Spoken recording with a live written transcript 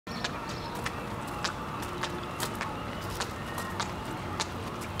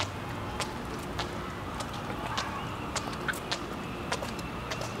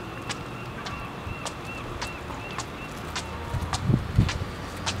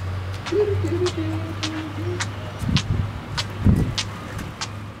Yeah.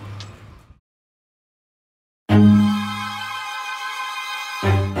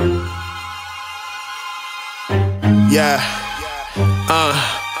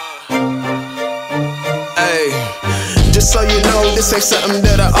 Hey. Just so you know, this ain't something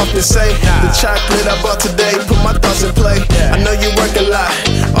that I often say. The chocolate I bought today, put my thoughts in play. I know you work a lot,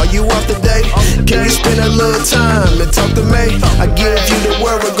 are you off today? Can you spend a little time and talk to me? I give you the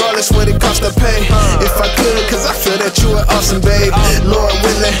word regardless what it costs to pay. If I could, cause I feel that you are awesome, babe. Lord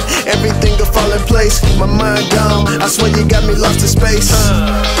willing, everything will fall in place. My mind gone, I swear you got me lost in space.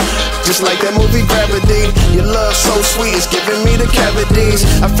 Just like that movie Gravity, your love so sweet, it's giving me the cavities.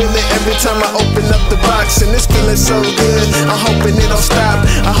 I feel it every time I open up the box, and it's feeling so good. I'm hoping it don't stop.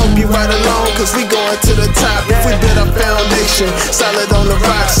 I hope you ride along, cause we going to the top. If we build our foundation solid on the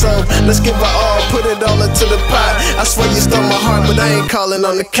rock, so let's give our all, put it all into the pot. I swear you stole my heart, but I ain't calling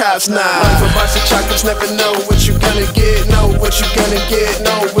on the cops, nah. Life a box of chocolates, never know what you gonna get. Know what you gonna get,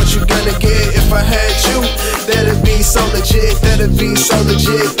 know what you gonna get. If I had you, that'd be so legit, that'd be so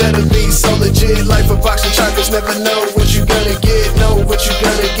legit, that'd be so legit. Life a box of chocolates, never know what you gonna get. Know what you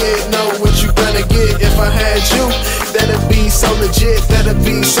gonna get, know what you gonna get. If I had you, that'd be so legit, that'd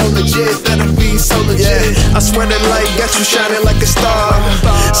be so legit, that'd be so legit. Yeah, I swear that light got you shining like a star.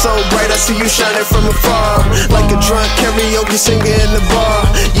 So bright I see you shining from afar, like a drunk karaoke singer in the bar.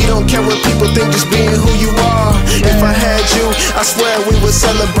 You don't care what people think, just being who you are. If I had you, I swear we would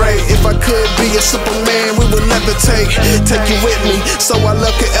celebrate. If I could be a Superman, we would levitate. Take you with me, so our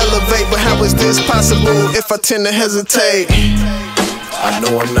love could elevate. But how is this possible if I tend to hesitate? I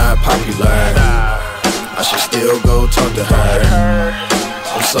know I'm not popular, I should still go talk to her.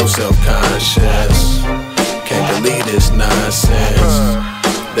 I'm so self-conscious, can't believe this nonsense.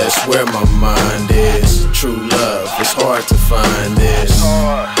 That's where my mind is. True love, it's hard to find this.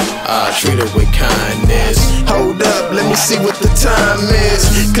 I treat her with kindness. Hold up, let me see what the time is,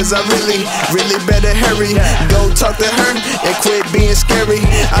 cause I really better hurry. Go talk to her and quit being scary.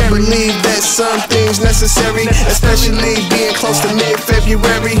 I believe that some things necessary, especially being close to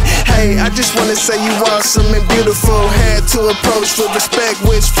mid-February. Hey, I just wanna say you awesome and beautiful. Had to approach with respect,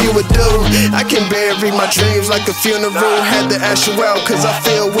 which few would do. I can bury my dreams like a funeral. Had to ask you out, cause I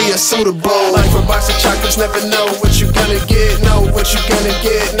feel we are suitable. Life a box of chocolates, never know what you gonna get. Know what you gonna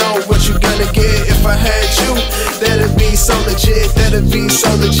get, know what you gonna get. If I had you, that'd be so legit, that'd be so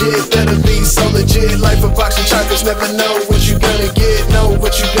legit, that'd be so legit. Life a box of chocolates, never know what you gonna get. Know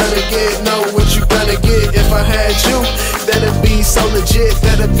what you gonna get, know what you gonna get. If I had you, that'd be so legit,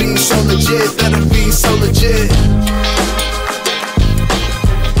 that'd be so legit, that'd be so legit.